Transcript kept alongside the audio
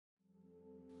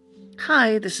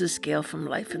Hi, this is Gail from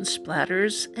Life in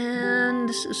Splatters, and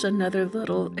this is another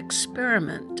little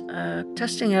experiment,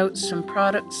 testing out some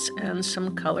products and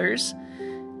some colors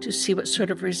to see what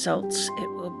sort of results it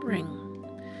will bring.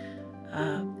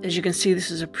 As you can see,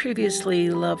 this is a previously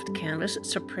loved canvas.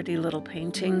 It's a pretty little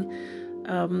painting.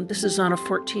 This is on a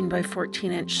 14 by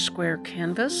 14 inch square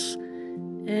canvas,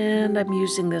 and I'm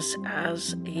using this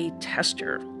as a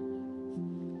tester.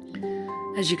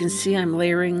 As you can see, I'm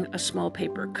layering a small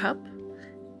paper cup,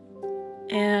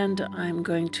 and I'm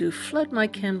going to flood my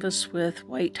canvas with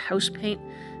white house paint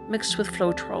mixed with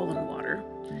floetrol and water.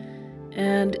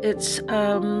 And it's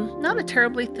not a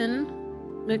terribly thin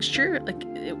mixture. Like,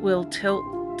 it will tilt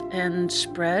and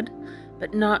spread,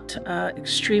 but not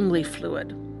extremely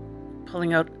fluid,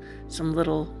 pulling out some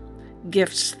little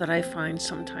gifts that I find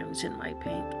sometimes in my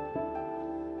paint.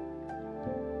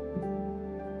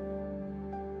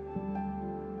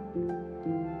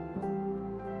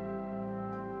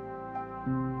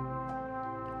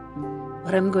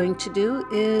 What I'm going to do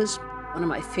is one of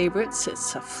my favorites.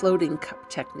 It's a floating cup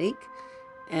technique.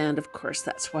 And of course,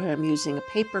 that's why I'm using a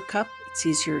paper cup. It's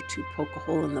easier to poke a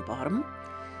hole in the bottom.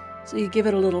 So you give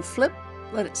it a little flip,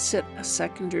 let it sit a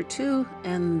second or two,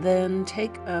 and then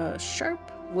take a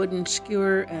sharp wooden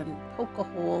skewer and poke a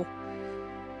hole.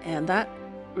 And that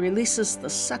releases the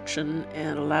suction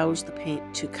and allows the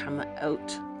paint to come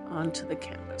out onto the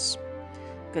canvas.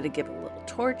 I'm going to give it a little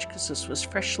torch because this was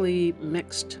freshly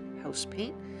mixed house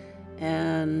paint,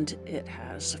 and it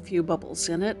has a few bubbles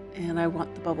in it, and I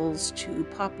want the bubbles to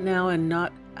pop now and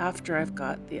not after I've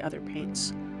got the other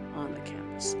paints on the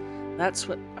canvas. That's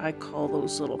what I call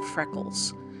those little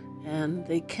freckles, and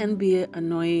they can be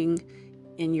annoying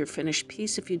in your finished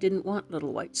piece if you didn't want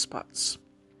little white spots.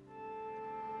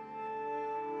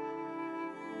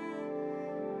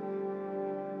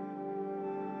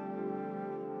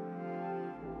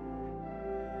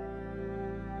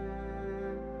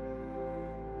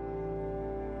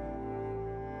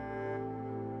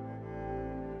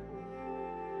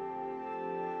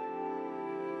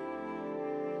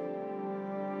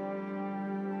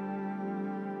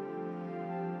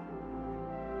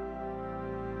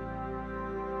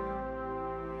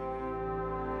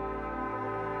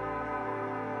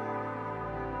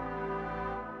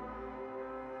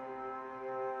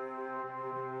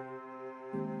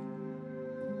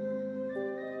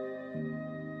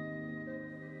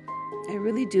 I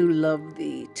really do love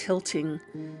the tilting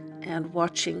and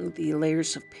watching the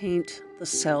layers of paint, the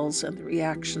cells, and the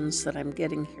reactions that I'm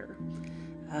getting here.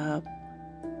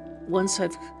 Once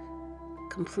I've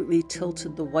completely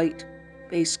tilted the white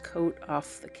base coat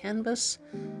off the canvas,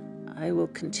 I will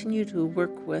continue to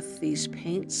work with these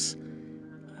paints.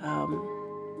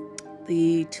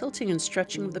 The tilting and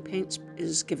stretching of the paints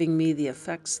is giving me the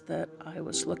effects that I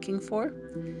was looking for,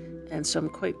 and so I'm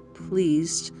quite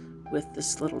pleased with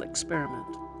this little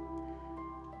experiment.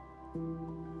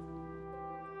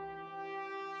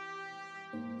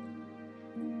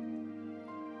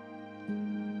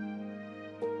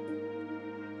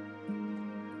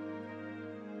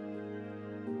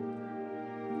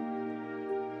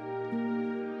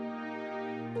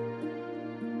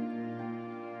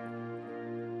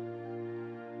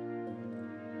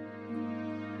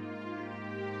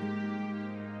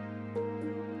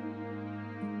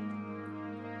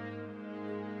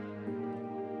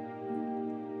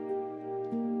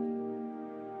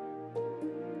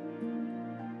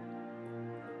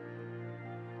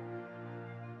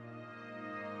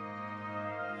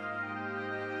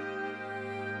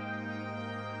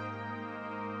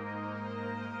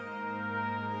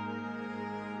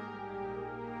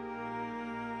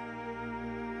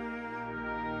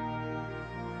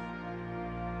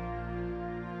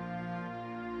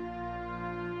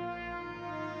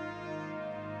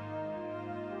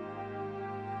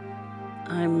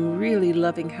 I'm really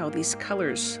loving how these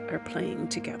colors are playing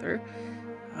together.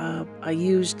 I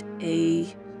used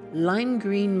a lime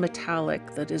green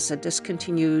metallic that is a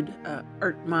discontinued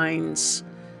Artminds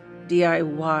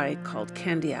DIY called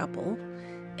Candy Apple,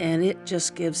 and it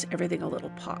just gives everything a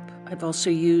little pop. I've also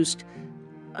used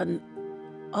an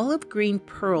olive green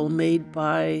pearl made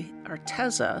by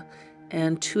Arteza,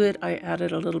 and to it I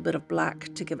added a little bit of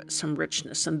black to give it some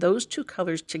richness, and those two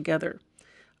colors together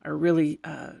are really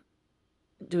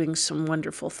doing some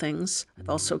wonderful things. I've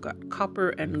also got copper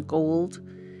and gold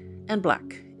and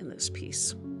black in this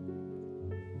piece.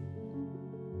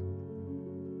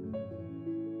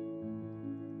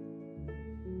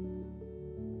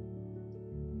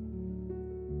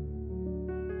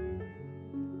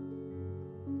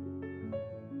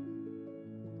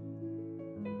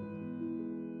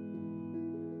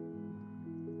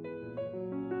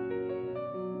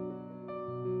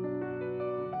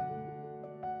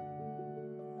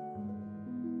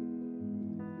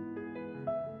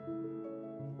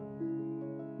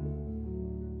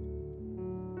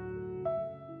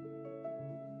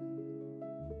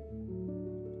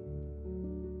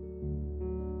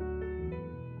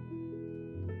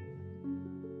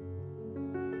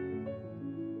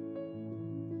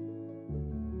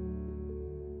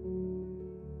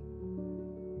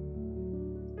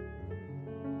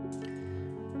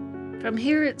 From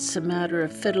here, it's a matter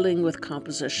of fiddling with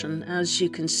composition. As you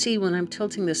can see, when I'm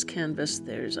tilting this canvas,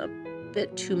 there's a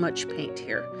bit too much paint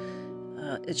here.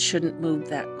 It shouldn't move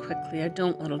that quickly. I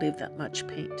don't want to leave that much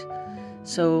paint.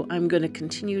 So I'm going to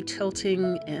continue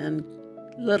tilting and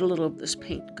let a little of this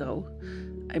paint go.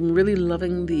 I'm really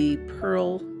loving the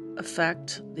pearl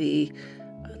effect, the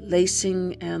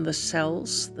lacing and the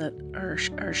cells that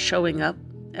are showing up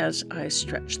as I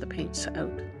stretch the paints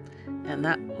out. And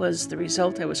that was the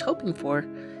result I was hoping for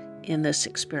in this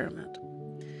experiment.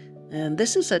 And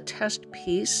this is a test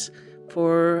piece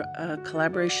for a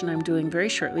collaboration I'm doing very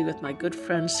shortly with my good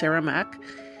friend Sarah Mack.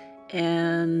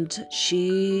 And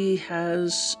she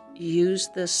has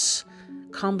used this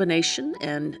combination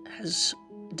and has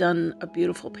done a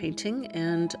beautiful painting.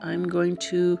 And I'm going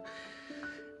to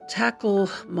tackle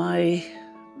my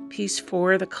piece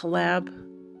for the collab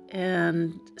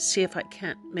and see if I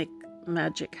can't make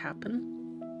magic happen.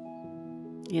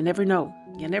 You never know.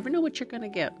 You never know what you're going to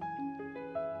get.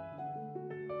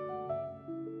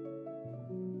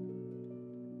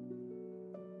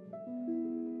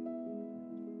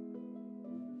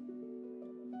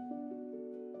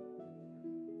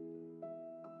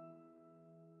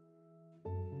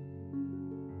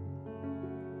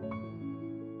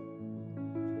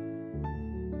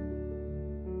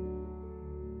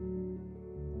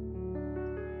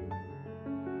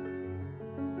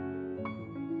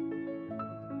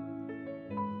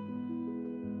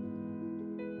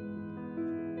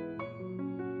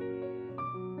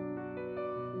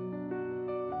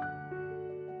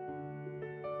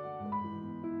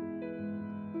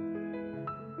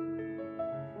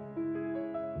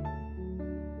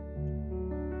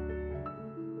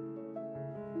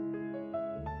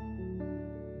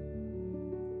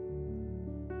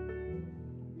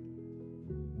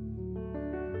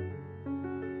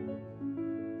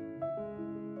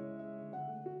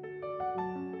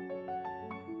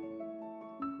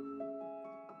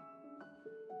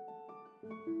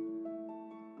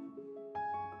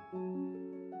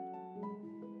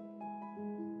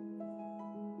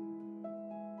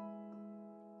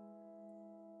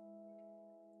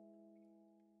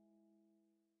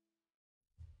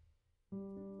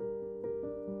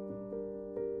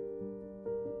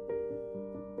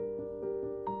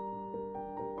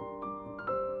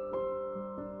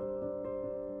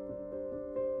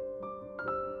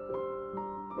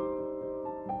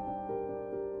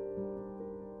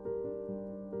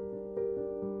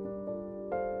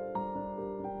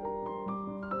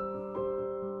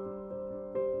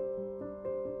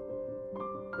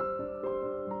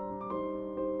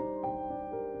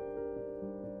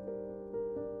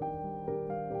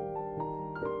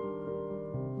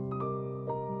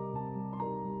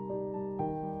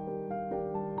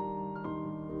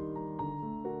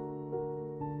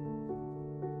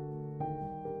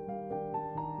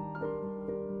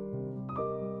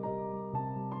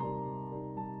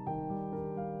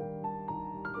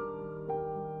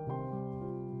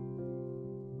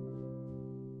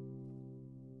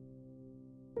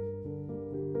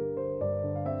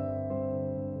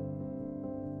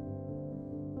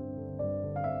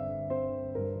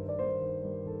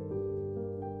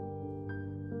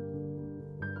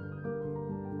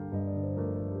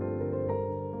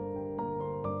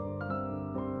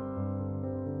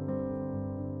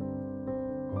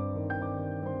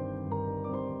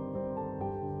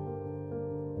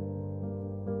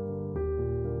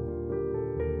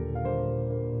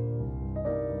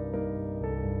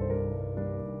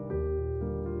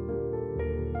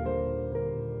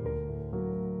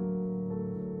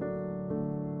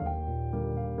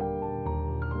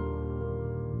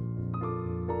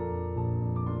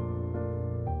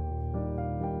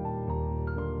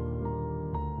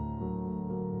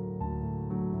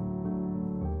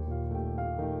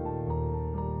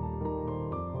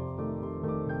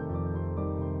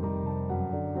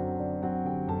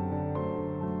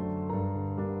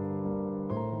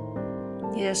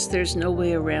 Yes, there's no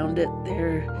way around it.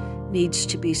 There needs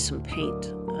to be some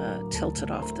paint tilted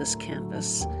off this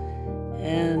canvas.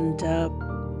 And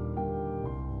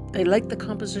I like the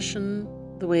composition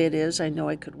the way it is. I know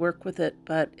I could work with it,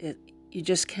 but you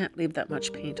just can't leave that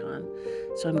much paint on.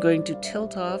 So I'm going to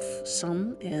tilt off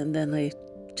some, and then I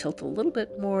tilt a little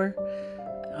bit more.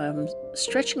 I'm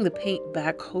stretching the paint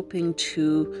back, hoping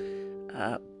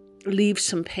to leave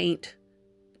some paint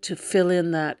to fill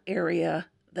in that area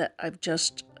that I've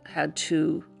just had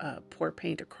to pour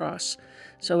paint across.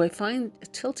 So I find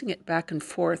tilting it back and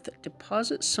forth, it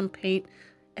deposits some paint,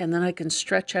 and then I can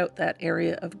stretch out that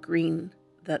area of green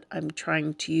that I'm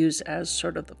trying to use as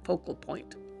sort of the focal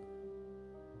point.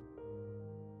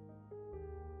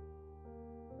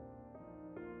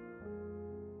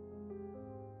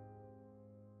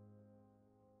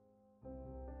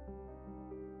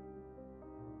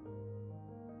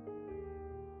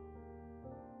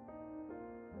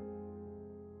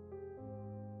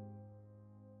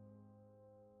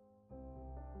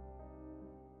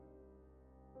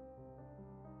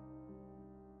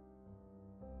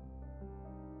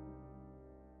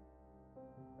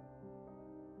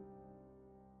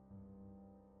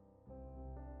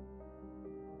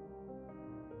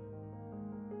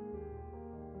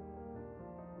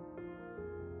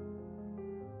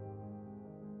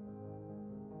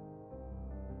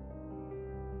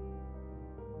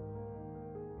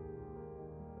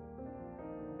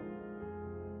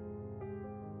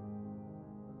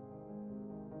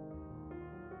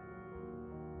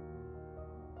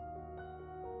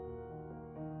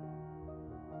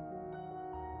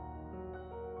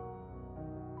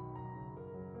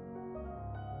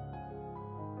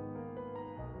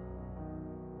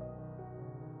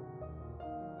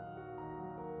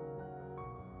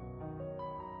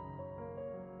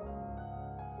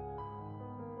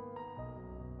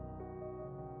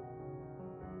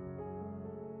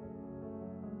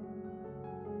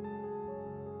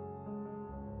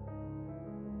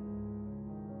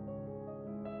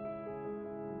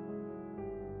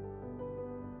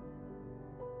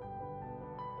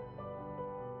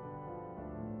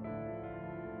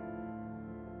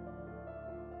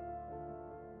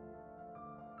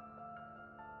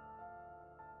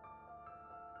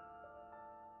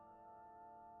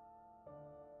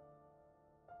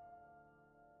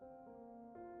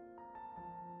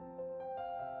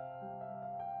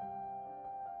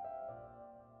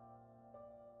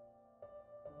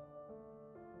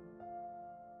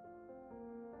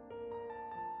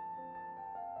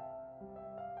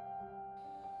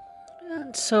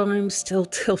 So I'm still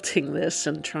tilting this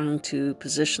and trying to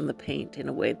position the paint in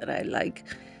a way that I like.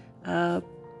 And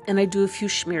I do a few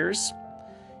shmears.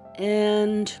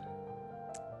 And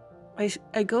I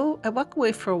walk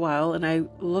away for a while and I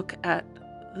look at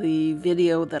the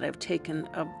video that I've taken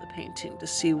of the painting to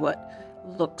see what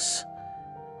looks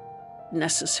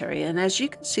necessary. And as you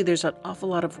can see, there's an awful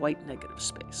lot of white negative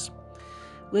space,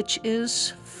 which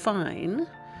is fine,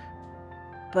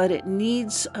 but it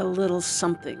needs a little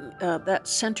something. That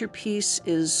centerpiece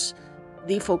is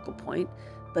the focal point,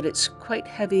 but it's quite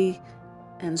heavy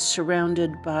and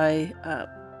surrounded by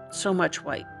so much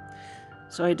white.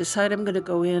 So I decide I'm going to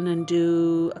go in and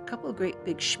do a couple of great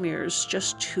big shmears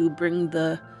just to bring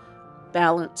the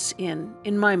balance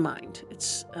in my mind.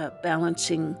 It's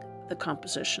balancing the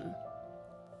composition.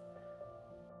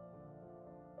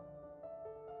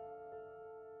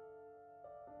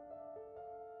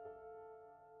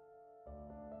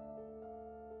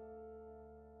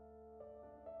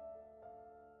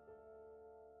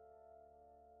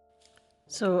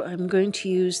 So I'm going to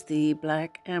use the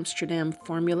black Amsterdam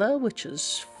formula, which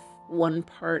is 1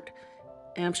 part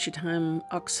Amsterdam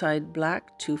oxide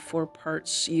black to 4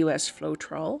 parts US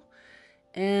floetrol.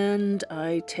 And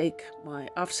I take my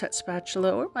offset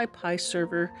spatula or my pie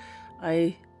server.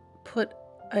 I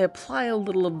apply a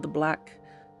little of the black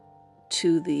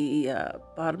to the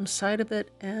bottom side of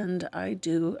it, and I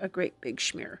do a great big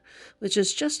shmear, which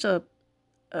is just a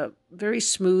very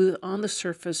smooth on the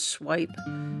surface wipe,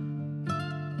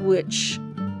 which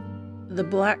the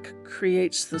black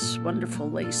creates this wonderful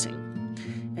lacing.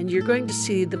 And you're going to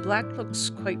see the black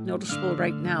looks quite noticeable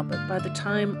right now, but by the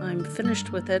time I'm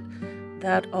finished with it,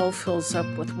 that all fills up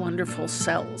with wonderful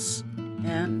cells.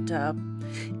 And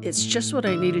it's just what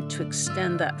I needed to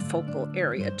extend that focal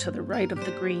area to the right of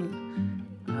the green.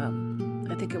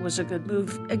 I think it was a good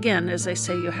move. Again, as I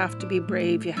say, you have to be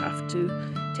brave. You have to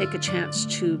take a chance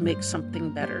to make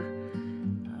something better.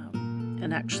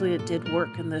 And actually it did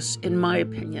work in this, in my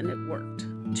opinion, it worked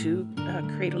to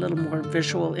create a little more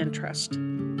visual interest.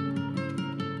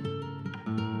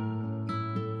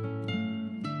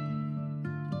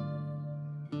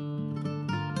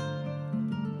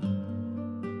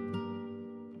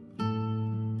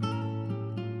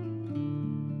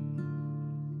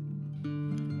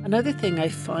 Another thing I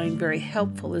find very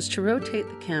helpful is to rotate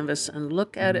the canvas and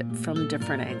look at it from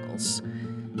different angles.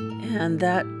 And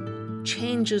that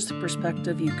changes the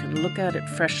perspective. You can look at it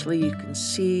freshly. You can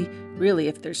see really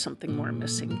if there's something more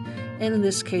missing. And in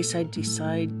this case, I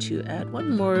decide to add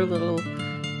one more little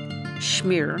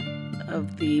shmear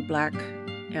of the black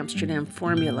Amsterdam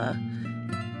formula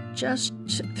just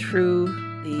through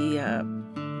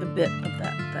the bit of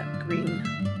that green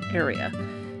area.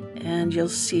 And you'll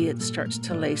see it starts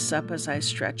to lace up as I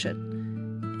stretch it.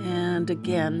 And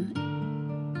again,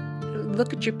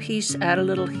 look at your piece, add a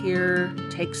little here,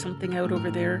 take something out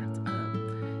over there.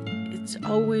 It's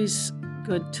always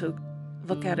good to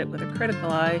look at it with a critical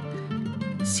eye,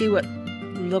 see what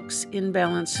looks in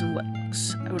balance and what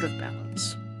looks out of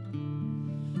balance.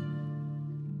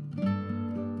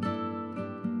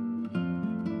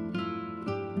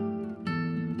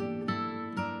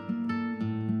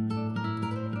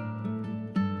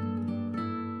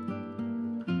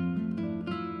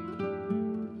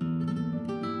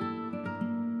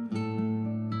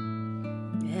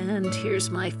 And here's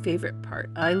my favorite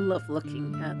part. I love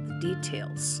looking at the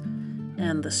details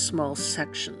and the small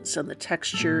sections and the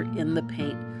texture in the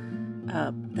paint,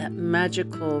 that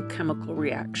magical chemical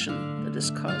reaction that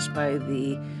is caused by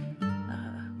the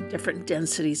different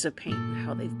densities of paint and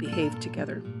how they've behaved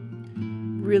together.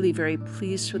 Really very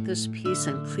pleased with this piece.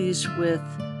 I'm pleased with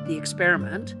the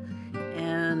experiment,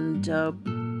 and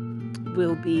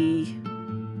we'll be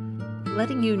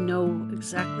letting you know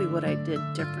exactly what I did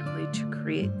differently to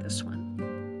create this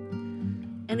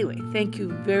one. Anyway, thank you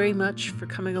very much for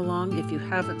coming along. If you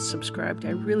haven't subscribed, I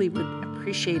really would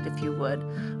appreciate if you would.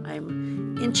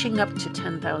 I'm inching up to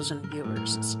 10,000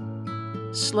 viewers. It's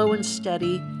slow and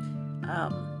steady.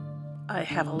 I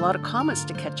have a lot of comments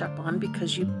to catch up on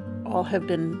because you all have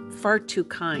been far too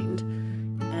kind,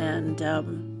 and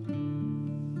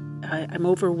I'm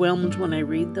overwhelmed when I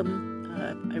read them.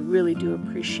 I really do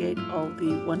appreciate all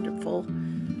the wonderful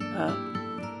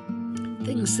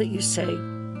things that you say.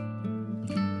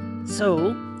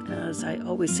 So, as I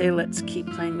always say, let's keep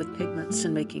playing with pigments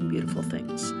and making beautiful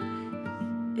things.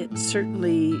 It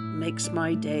certainly makes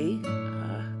my day.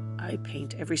 I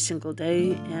paint every single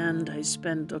day, and I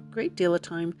spend a great deal of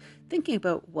time thinking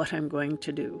about what I'm going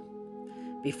to do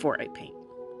before I paint.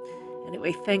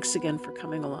 Anyway, thanks again for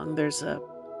coming along. There's a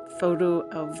photo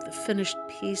of the finished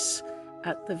piece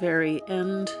at the very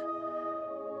end,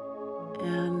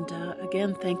 And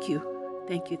again, thank you.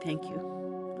 Thank you, thank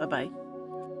you. Bye-bye.